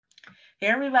Hey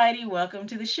everybody, welcome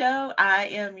to the show. I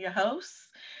am your host,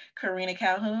 Karina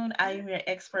Calhoun. I am your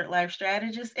expert life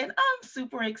strategist, and I'm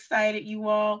super excited, you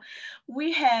all.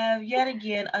 We have yet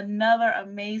again another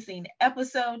amazing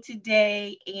episode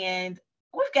today, and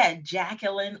we've got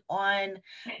Jacqueline on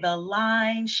the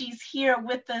line. She's here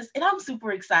with us, and I'm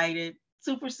super excited.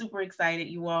 Super excited,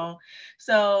 you all.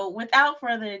 So, without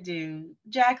further ado,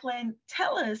 Jacqueline,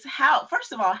 tell us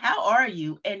first of all, how are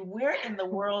you and where in the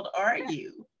world are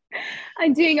you?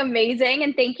 I'm doing amazing.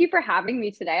 And thank you for having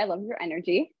me today. I love your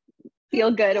energy. Feel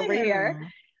Thank good over here. you.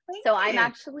 Thank So, I'm you.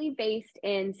 actually based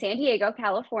in San Diego,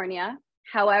 California.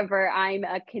 However, I'm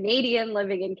a Canadian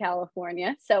living in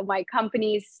California. So, my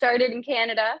company started in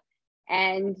Canada.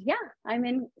 And yeah, I'm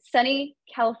in sunny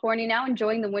California now,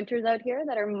 enjoying the winters out here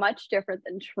that are much different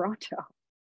than Toronto.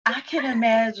 I can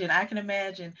imagine. I can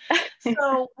imagine.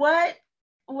 So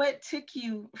what took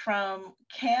you from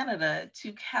Canada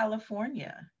to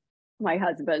California? My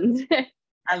husband.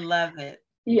 I love it.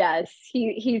 Yes,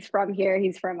 he's from here.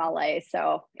 He's from LA.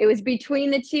 So it was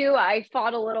between the two. I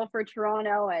fought a little for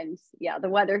Toronto, and yeah, the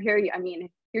weather here, I mean,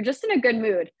 you're just in a good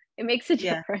mood. It makes a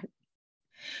Yeah. difference.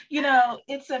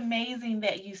 It's amazing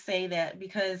that you say that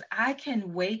because I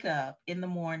can wake up in the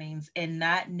mornings and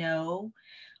not know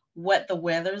what the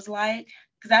weather's like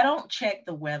because I don't check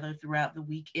the weather throughout the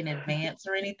week in advance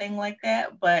or anything like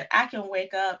that, but I can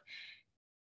wake up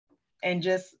and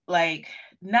just like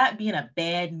not be in a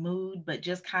bad mood, but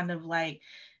just kind of like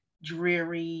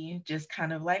dreary, just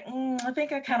kind of like, I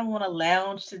think I kind of want to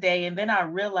lounge today. And then I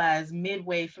realized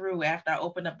midway through after I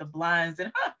opened up the blinds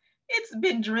that, it's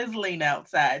been drizzling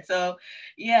outside. So,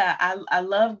 yeah, I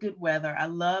love good weather. I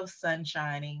love sun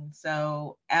shining.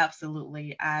 So,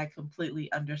 absolutely, I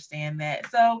completely understand that.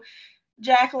 So,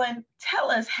 Jacqueline, tell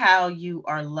us how you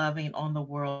are loving on the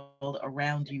world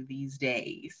around you these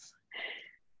days.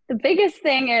 The biggest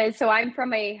thing is, so I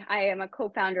am a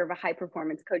co-founder of a high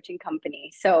performance coaching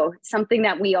company. So something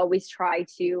that we always try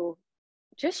to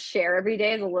just share every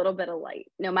day is a little bit of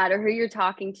light, no matter who you're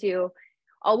talking to,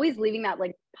 always leaving that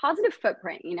like positive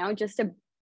footprint, just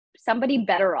somebody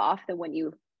better off than when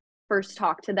you first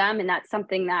talk to them. And that's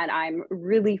something that I'm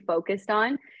really focused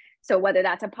on. So whether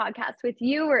that's a podcast with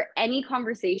you or any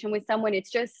conversation with someone,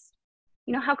 it's just,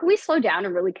 how can we slow down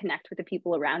and really connect with the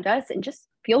people around us and just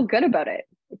feel good about it?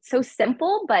 It's so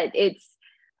simple, but it's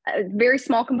a very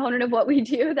small component of what we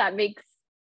do that makes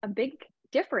a big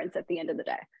difference at the end of the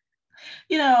day.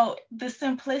 The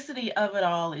simplicity of it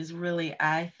all is really,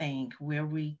 I think, where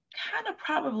we kind of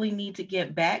probably need to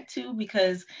get back to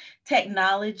because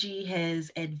technology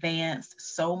has advanced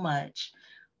so much,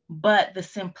 but the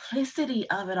simplicity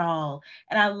of it all.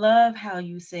 And I love how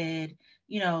you said,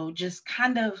 just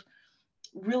kind of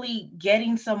really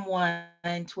getting someone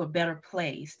to a better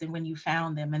place than when you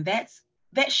found them. And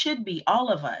that should be all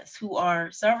of us who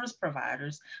are service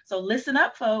providers. So listen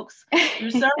up, folks.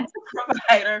 Your service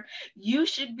provider, you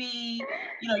should be,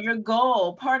 your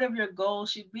goal, part of your goal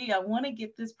should be, I want to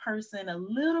get this person a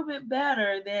little bit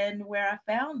better than where I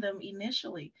found them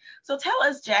initially. So tell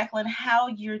us, Jacqueline, how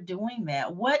you're doing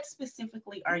that. What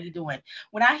specifically are you doing?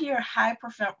 When I hear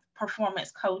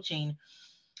performance coaching,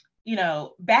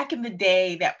 back in the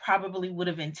day, that probably would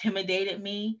have intimidated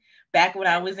me back when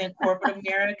I was in corporate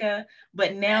America.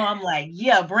 But now I'm like,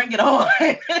 yeah, bring it on.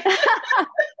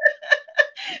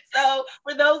 So,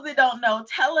 for those that don't know,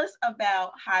 tell us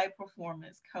about high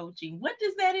performance coaching. What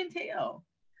does that entail?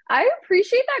 I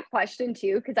appreciate that question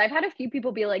too, because I've had a few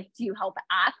people be like, do you help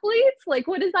athletes? Like,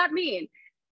 what does that mean?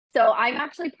 So I'm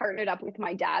actually partnered up with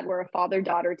my dad. We're a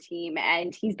father-daughter team,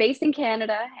 and he's based in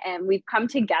Canada, and we've come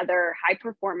together. High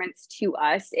performance to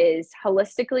us is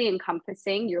holistically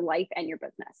encompassing your life and your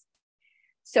business.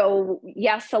 So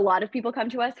yes, a lot of people come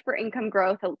to us for income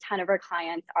growth. A ton of our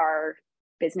clients are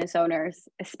business owners,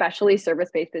 especially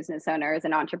service-based business owners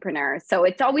and entrepreneurs. So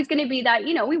it's always going to be that,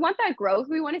 we want that growth.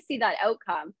 We want to see that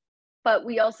outcome, but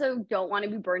we also don't want to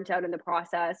be burnt out in the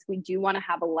process. We do want to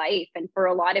have a life. And for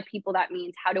a lot of people, that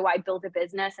means how do I build a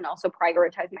business and also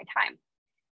prioritize my time?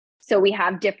 So we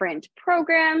have different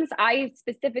programs. I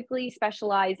specifically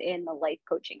specialize in the life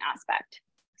coaching aspect.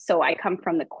 So I come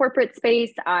from the corporate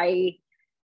space. I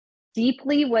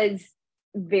deeply was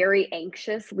very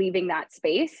anxious leaving that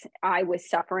space. I was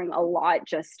suffering a lot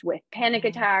just with panic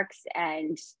attacks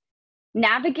and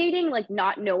navigating, like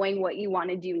not knowing what you want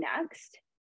to do next.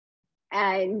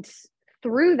 And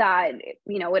through that,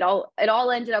 it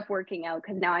all ended up working out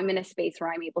because now I'm in a space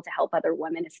where I'm able to help other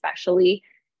women, especially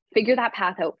figure that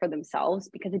path out for themselves,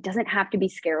 because it doesn't have to be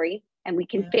scary, and we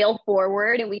can fail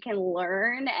forward and we can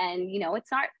learn. And,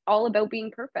 it's not all about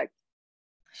being perfect.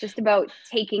 It's just about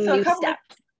taking So, new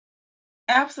steps.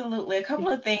 Absolutely. A couple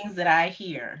of things that I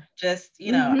hear, just, I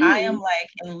am Mm-hmm. like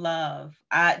in love.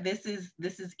 This is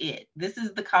it. This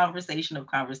is the conversation of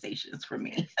conversations for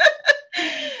me.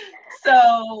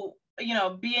 So,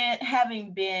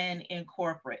 having been in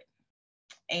corporate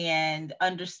and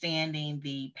understanding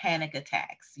the panic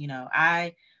attacks,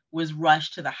 I was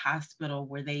rushed to the hospital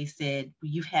where they said,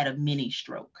 "You've had a mini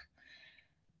stroke."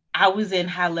 I was in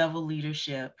high level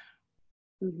leadership,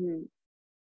 Mm-hmm.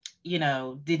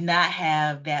 did not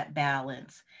have that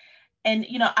balance. And,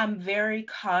 I'm very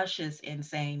cautious in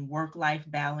saying work life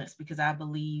balance because I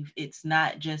believe it's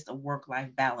not just a work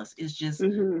life balance, it's just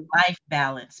Mm-hmm. life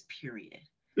balance, period.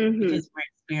 Mm-hmm. Because we're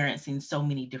experiencing so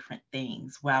many different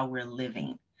things while we're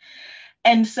living.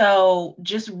 And so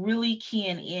just really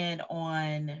keying in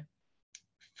on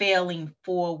failing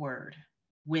forward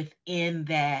within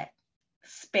that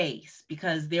space,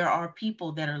 because there are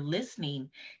people that are listening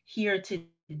here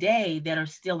today that are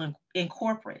still in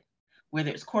corporate,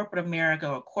 whether it's corporate America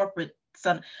or corporate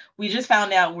some. We just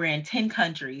found out we're in 10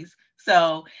 countries.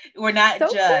 So we're not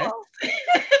So just, cool.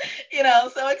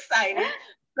 so excited.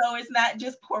 So it's not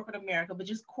just corporate America, but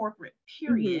just corporate,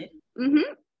 Mm-hmm. period.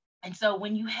 Mm-hmm. And so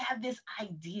when you have this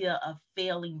idea of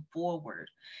failing forward,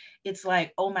 it's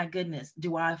like, oh my goodness,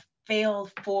 do I fail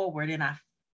forward and I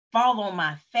fall on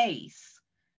my face?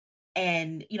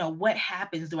 And, what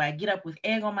happens? Do I get up with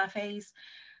egg on my face?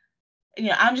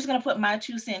 I'm just going to put my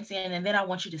 2 cents in and then I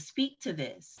want you to speak to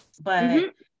this. But,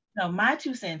 Mm-hmm. my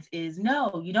 2 cents is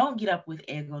no, you don't get up with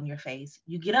egg on your face.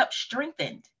 You get up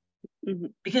strengthened Mm-hmm.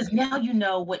 because now you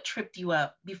know what tripped you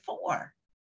up before.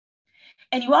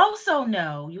 And you also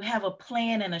know you have a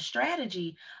plan and a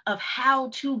strategy of how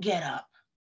to get up.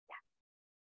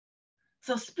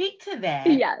 So speak to that.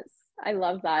 Yes, I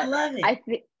love I that. love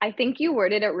it. I think you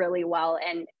worded it really well,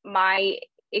 and my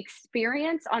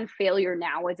experience on failure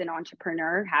now as an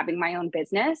entrepreneur, having my own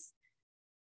business,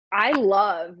 I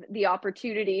love the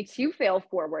opportunity to fail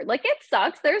forward. Like, it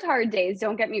sucks, there's hard days,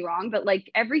 don't get me wrong, but,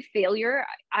 like, every failure,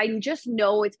 I just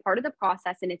know it's part of the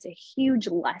process and it's a huge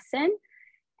lesson,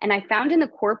 and I found in the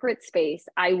corporate space,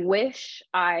 I wish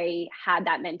I had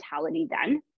that mentality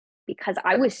then, because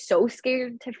I was so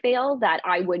scared to fail that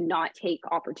I would not take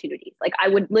opportunities. Like, I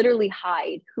would literally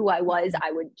hide who I was.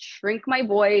 I would shrink my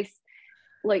voice,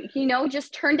 like,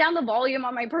 just turn down the volume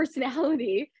on my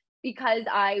personality because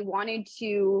I wanted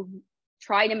to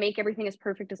try to make everything as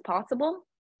perfect as possible.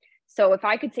 So if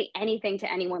I could say anything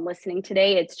to anyone listening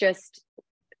today, it's just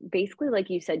basically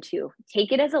like you said too,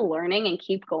 take it as a learning and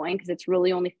keep going because it's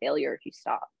really only failure if you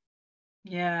stop.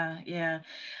 Yeah, yeah.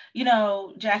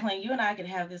 Jacqueline, you and I could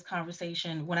have this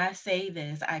conversation. When I say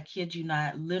this, I kid you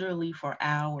not, literally for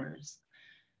hours,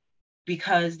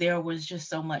 because there was just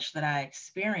so much that I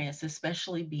experienced,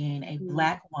 especially being a Mhm.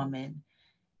 Black woman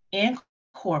in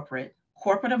corporate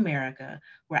America,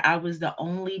 where I was the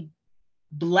only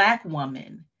Black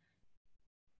woman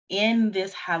in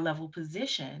this high level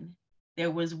position. There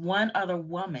was one other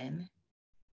woman.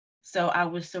 So I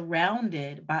was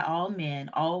surrounded by all men,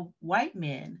 all white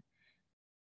men,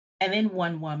 and then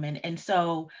one woman. And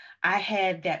so I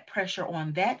had that pressure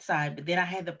on that side, but then I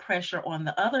had the pressure on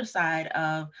the other side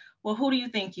of, well, who do you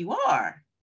think you are?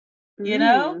 You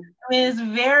know? Mm. I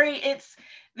mean, it's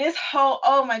this whole,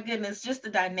 oh my goodness, just the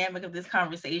dynamic of this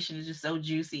conversation is just so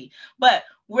juicy. But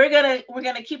we're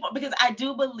gonna keep on, because I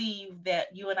do believe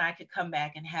that you and I could come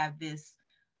back and have this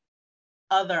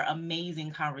other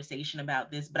amazing conversation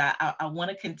about this, but I want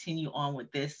to continue on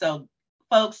with this. So,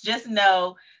 folks, just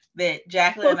know that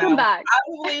Jacqueline We'll and I come will back.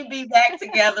 probably be back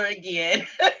together again.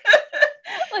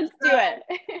 Let's do So, it.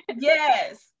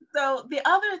 yes. So, the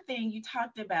other thing you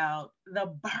talked about,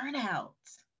 the burnout,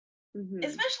 Mhm.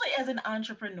 especially as an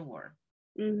entrepreneur.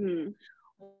 Mhm.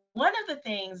 One of the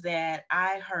things that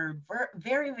I heard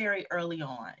very, very early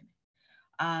on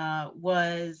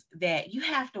was that you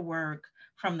have to work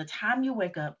from the time you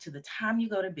wake up to the time you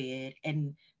go to bed,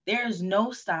 and there's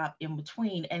no stop in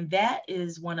between. And that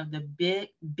is one of the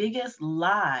biggest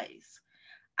lies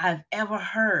I've ever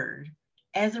heard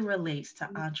as it relates to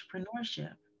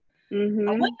entrepreneurship.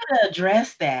 I want Mhm. you to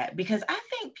address that because I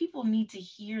think people need to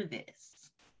hear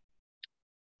this.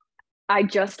 I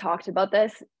just talked about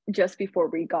this just before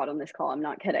we got on this call, I'm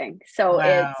not kidding. So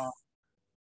Wow.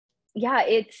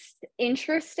 it's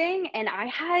interesting, and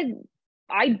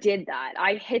I did that.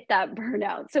 I hit that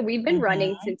burnout. So we've been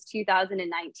running Hmm. since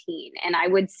 2019, and I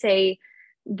would say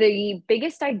the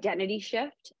biggest identity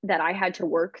shift that I had to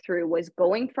work through was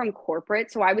going from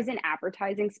corporate. So I was in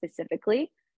advertising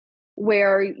specifically,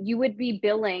 where you would be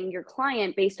billing your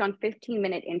client based on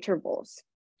 15-minute intervals.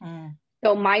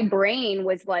 So my brain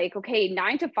was like, okay,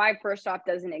 9 to 5 first off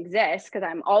doesn't exist because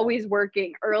I'm always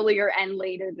working earlier and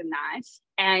later than that.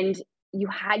 And you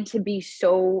had to be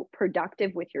so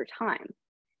productive with your time.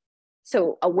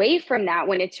 So away from that,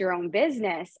 when it's your own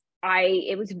business,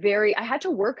 I had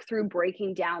to work through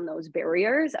breaking down those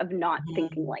barriers of not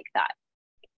thinking Mhm. like that,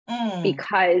 Mm,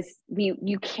 because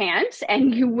you can't,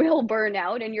 and you will burn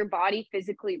out and your body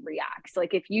physically reacts.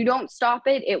 Like if you don't stop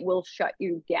it, it will shut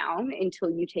you down until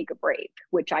you take a break,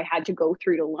 which I had to go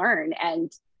through to learn.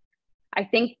 And I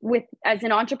think with as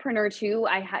an entrepreneur too,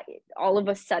 I had all of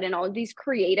a sudden all of these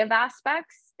creative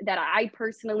aspects that I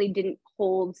personally didn't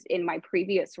hold in my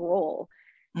previous role.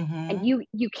 And mhm,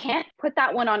 you can't put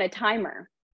that one on a timer.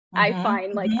 I mhm,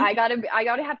 find like mhm. I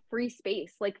gotta have free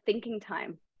space, like thinking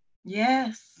time.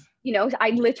 Yes. I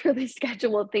literally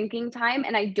schedule thinking time,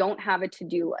 and I don't have a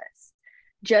to-do list,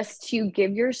 just to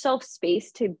give yourself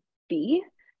space to be.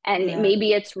 And Yeah.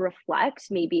 maybe it's reflect,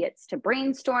 maybe it's to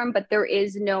brainstorm, but there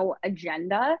is no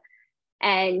agenda.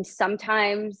 And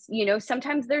sometimes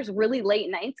there's really late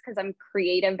nights because I'm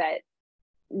creative at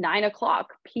 9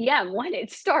 o'clock p.m. when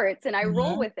it starts, and I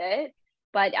roll Mhm, with it.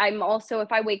 But I'm also,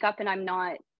 if I wake up and I'm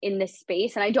not in this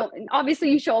space, and I don't, and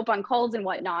obviously you show up on calls and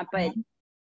whatnot, but mhm.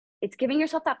 it's giving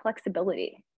yourself that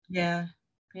flexibility. Yeah.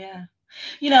 Yeah.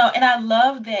 And I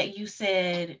love that you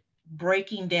said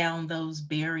breaking down those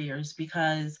barriers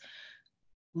because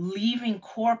leaving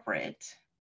corporate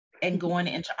and going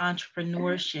into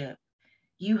entrepreneurship,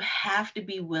 you have to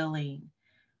be willing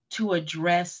to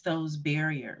address those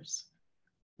barriers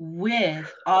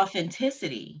with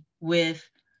authenticity, with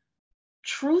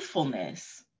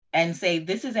truthfulness, and say,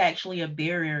 this is actually a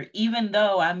barrier, even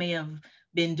though I may have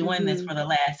been doing this for Mhm. the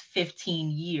last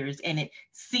 15 years and it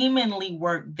seemingly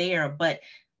worked there. But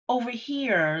over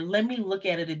here, let me look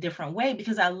at it a different way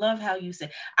because I love how you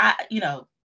said,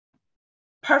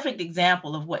 perfect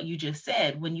example of what you just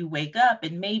said. When you wake up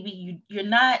and maybe you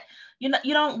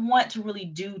don't want to really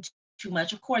do too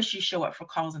much. Of course you show up for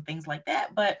calls and things like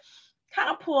that, but kind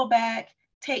of pull back,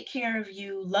 take care of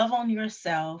you, love on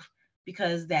yourself,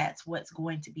 because that's what's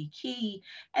going to be key.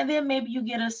 And then maybe you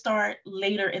get a start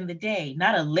later in the day,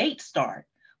 not a late start,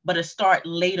 but a start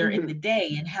later in the Mhm.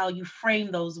 day. And how you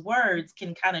frame those words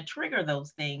can kind of trigger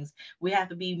those things. We have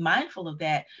to be mindful of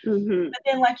that. Mhm. But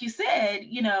then, like you said,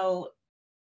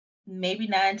 maybe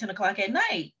 9, 10 o'clock at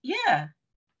night. Yeah,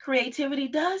 creativity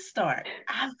does start.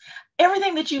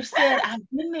 Everything that you said, I've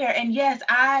been there. And yes,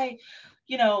 I,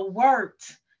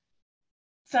 worked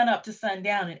sun up to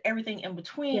sundown and everything in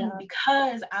between Yeah.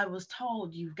 because I was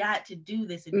told you've got to do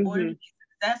this in order to Mhm. be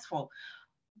successful.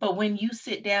 But when you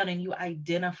sit down and you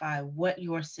identify what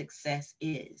your success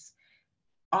is,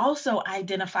 also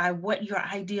identify what your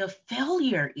idea of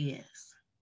failure is.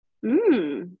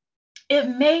 Mm. It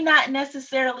may not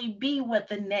necessarily be what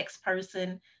the next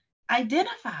person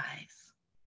identifies.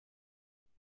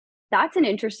 That's an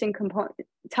interesting component.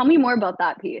 Tell me more about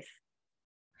that piece.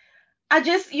 I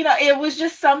just, it was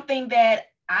just something that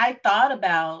I thought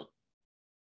about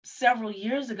several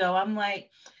years ago. I'm like,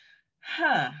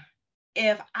 huh,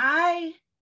 if I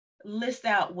list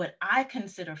out what I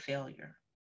consider failure,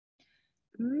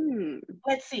 Mm.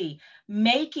 let's see,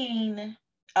 making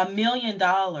 $1 million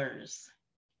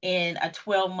in a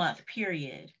 12-month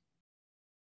period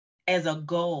as a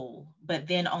goal, but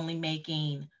then only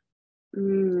making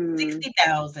Mm.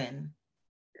 60,000.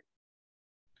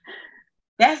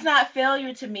 That's not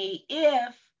failure to me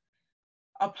if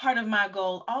a part of my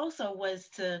goal also was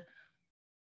to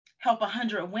help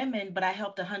 100 women, but I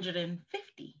helped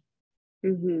 150,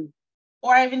 Mhm.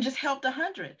 or I even just helped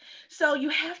 100. So you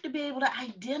have to be able to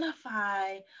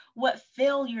identify what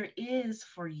failure is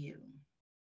for you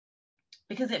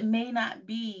because it may not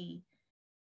be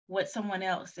what someone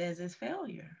else says is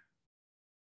failure.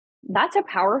 That's a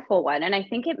powerful one, and I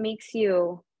think it makes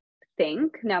you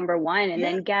think, number 1, and Yeah.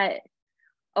 then get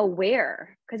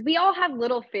aware, because we all have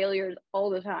little failures all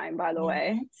the time, by the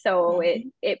way. Mhm. So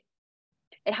Mhm. it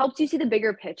helps you see the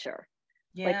bigger picture.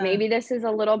 Like, Yeah. maybe this is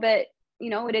a little bit,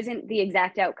 it isn't the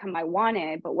exact outcome I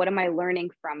wanted, but what am I learning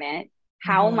from it?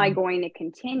 How am I Mhm. going to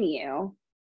continue?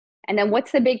 And then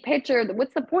what's the big picture?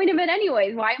 What's the point of it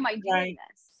anyways? Why am I doing Right.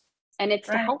 this? And it's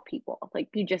to Right. help people. Like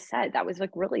you just said, that was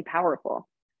like really powerful.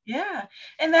 Yeah.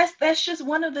 And that's just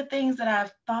one of the things that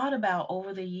I've thought about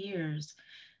over the years.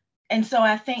 And so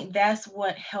I think that's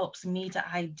what helps me to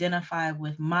identify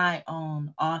with my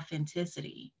own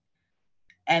authenticity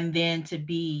and then to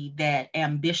be that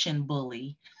ambition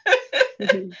bully.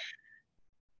 Mhm.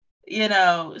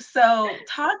 So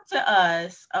talk to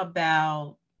us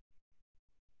about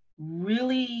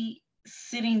really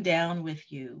sitting down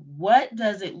with you. What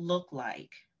does it look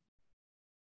like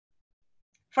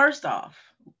first off,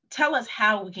 tell us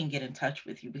how we can get in touch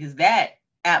with you, because that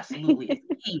absolutely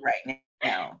is key right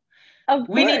now. Of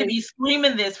We need to course. be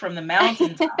screaming this from the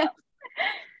mountaintop.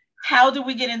 How do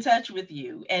we get in touch with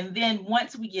you? And then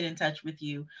once we get in touch with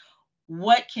you,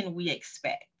 what can we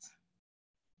expect?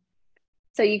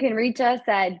 So you can reach us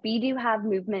at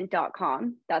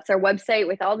bedohavemovement.com. That's our website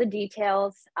with all the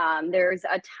details. There's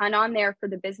a ton on there for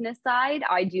the business side.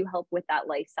 I do help with that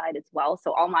life side as well.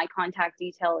 So all my contact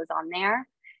detail is on there.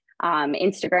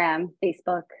 Instagram,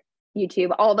 Facebook,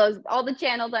 YouTube, all the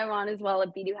channels I'm on as well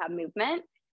at Be Do Have Movement.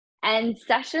 And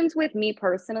sessions with me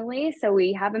personally. So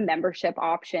we have a membership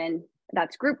option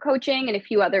that's group coaching and a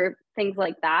few other things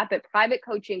like that. But private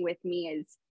coaching with me is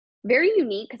very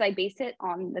unique because I base it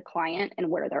on the client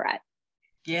and where they're at.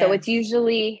 Yeah. So it's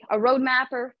usually a roadmap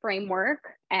or framework,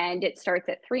 and it starts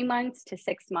at 3 months to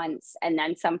 6 months and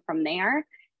then some from there.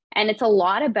 And it's a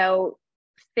lot about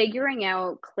figuring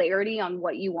out clarity on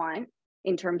what you want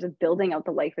in terms of building out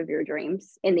the life of your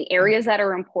dreams in the areas that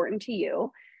are important to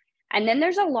you. And then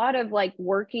there's a lot of like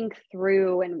working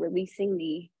through and releasing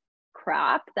the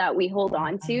crap that we hold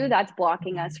on to that's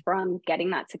blocking us from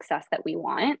getting that success that we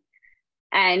want,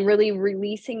 and really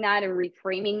releasing that and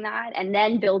reframing that, and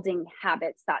then building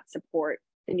habits that support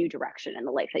the new direction and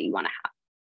the life that you want to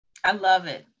have. I love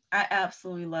it. I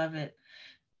absolutely love it,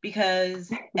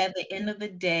 because at the end of the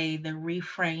day, the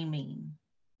reframing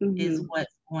is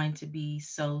what's going to be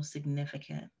so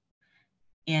significant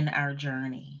in our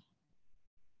journey.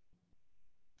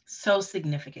 So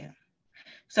significant.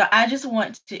 So I just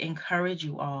want to encourage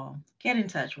you all, get in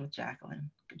touch with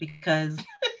Jacqueline, because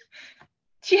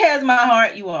she has my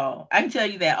heart, you all. I can tell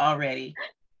you that already.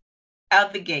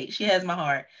 Out the gate, she has my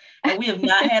heart. And we have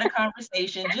not had a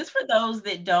conversation. Just for those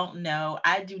that don't know,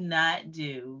 I do not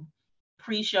do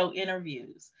pre-show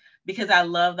interviews because I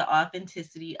love the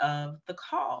authenticity of the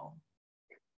call.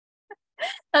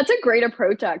 That's a great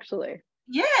approach, actually.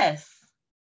 Yes.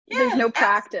 There's no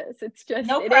practice. It's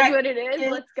just, it is what it is.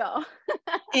 Let's go.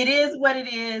 It is what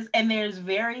it is. And there's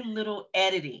very little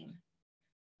editing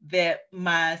that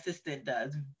my assistant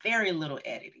does. Very little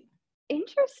editing.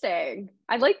 Interesting.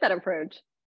 I like that approach.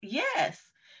 Yes.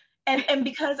 And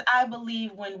because I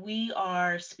believe when we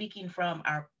are speaking from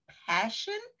our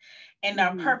passion and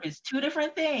our purpose, two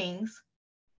different things,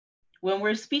 when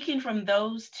we're speaking from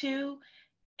those two,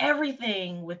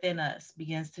 everything within us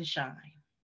begins to shine.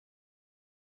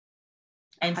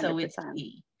 And 100%. So it's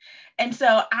key. And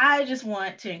so I just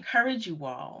want to encourage you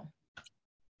all,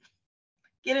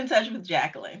 get in touch with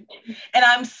Jacqueline. And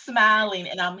I'm smiling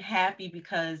and I'm happy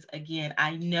because, again,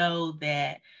 I know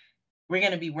that we're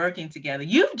going to be working together.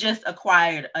 You've just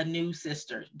acquired a new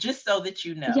sister, just so that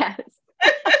you know. Yes.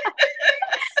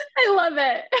 I love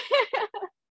it.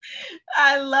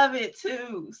 I love it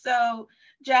too. So,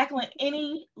 Jacqueline,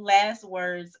 any last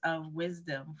words of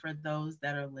wisdom for those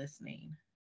that are listening?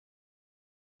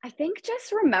 I think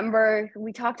just remember,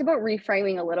 we talked about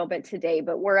reframing a little bit today,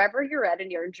 but wherever you're at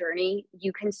in your journey,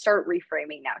 you can start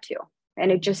reframing now too.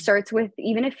 And it just starts with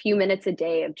even a few minutes a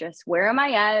day of just, where am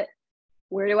I at?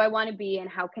 Where do I want to be? And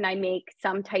how can I make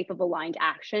some type of aligned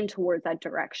action towards that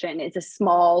direction? It's a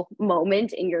small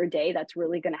moment in your day that's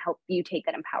really going to help you take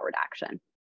that empowered action.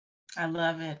 I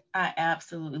love it. I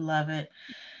absolutely love it.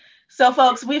 So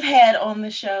folks, we've had on the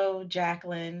show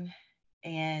Jacqueline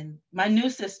and my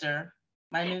new sister.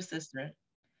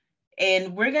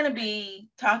 And we're going to be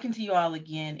talking to you all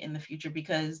again in the future,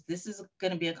 because this is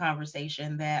going to be a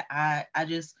conversation that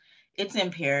it's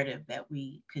imperative that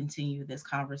we continue this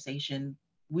conversation.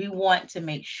 We want to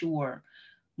make sure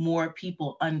more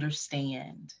people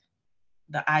understand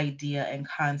the idea and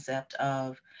concept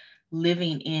of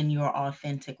living in your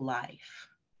authentic life.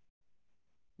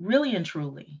 Really and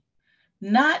truly.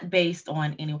 Not based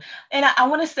on anyone. And I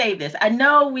want to say this. I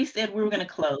know we said we were going to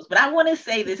close, but I want to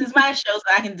say this is my show, so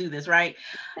I can do this, right?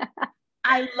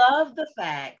 I love the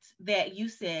fact that you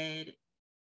said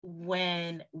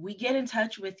when we get in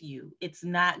touch with you, it's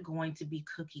not going to be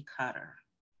cookie cutter.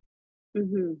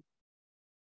 Because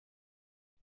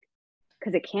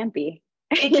it can't be.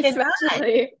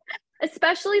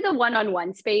 Especially the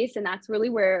one-on-one space. And that's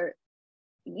really where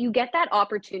you get that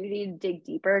opportunity to dig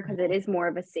deeper, because it is more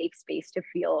of a safe space to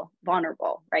feel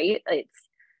vulnerable, right?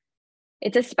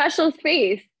 It's a special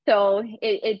space. So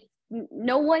it's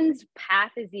no one's path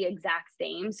is the exact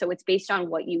same. So it's based on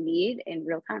what you need in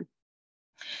real time.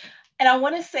 And I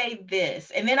want to say this,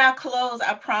 and then I'll close,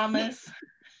 I promise.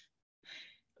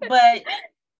 But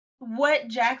what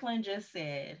Jacqueline just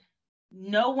said,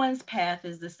 no one's path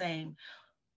is the same.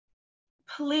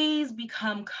 Please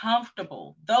become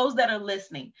comfortable. Those that are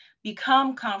listening,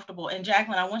 become comfortable. And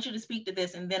Jacqueline, I want you to speak to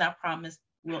this, and then I promise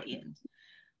will end.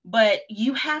 But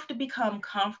you have to become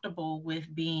comfortable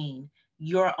with being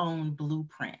your own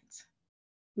blueprint.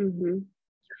 Mm-hmm.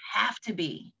 You have to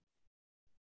be.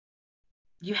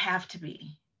 You have to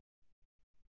be.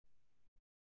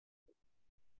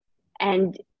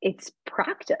 And it's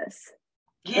practice.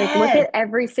 Yes. Like, look at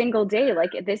every single day.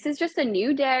 Like, this is just a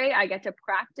new day. I get to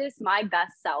practice my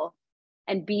best self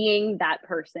and being that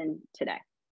person today.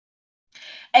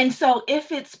 And so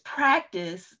if it's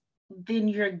practice, then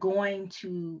you're going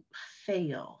to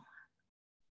fail.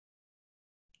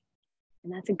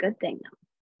 And that's a good thing,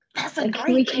 though. That's a Like,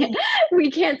 great thing.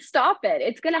 we can't stop it.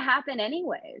 It's going to happen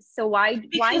anyways. So why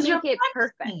make it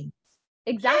perfect?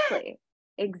 Exactly.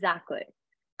 Yeah. Exactly.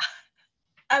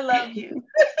 I love you.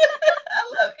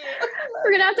 I love you.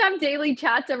 We're going to have daily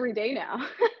chats every day now.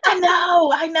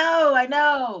 I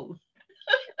know.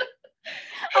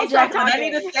 Hey, Jacqueline, I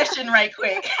need a session right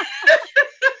quick.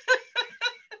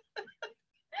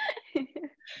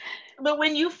 But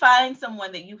when you find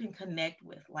someone that you can connect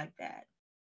with like that,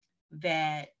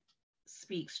 that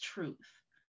speaks truth,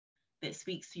 that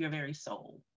speaks to your very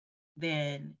soul,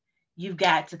 then you've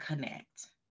got to connect.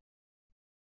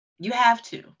 You have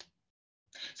to.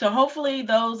 So hopefully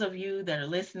those of you that are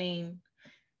listening,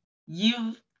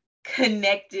 you've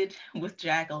connected with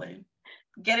Jacqueline.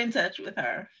 Get in touch with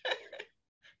her.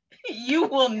 You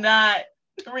will not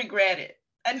regret it.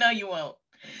 I know you won't.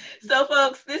 So,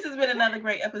 folks, this has been another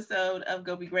great episode of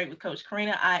Go Be Great with Coach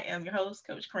Karina. I am your host,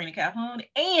 Coach Karina Calhoun,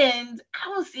 and I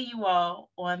will see you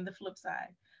all on the flip side.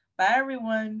 Bye,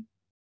 everyone.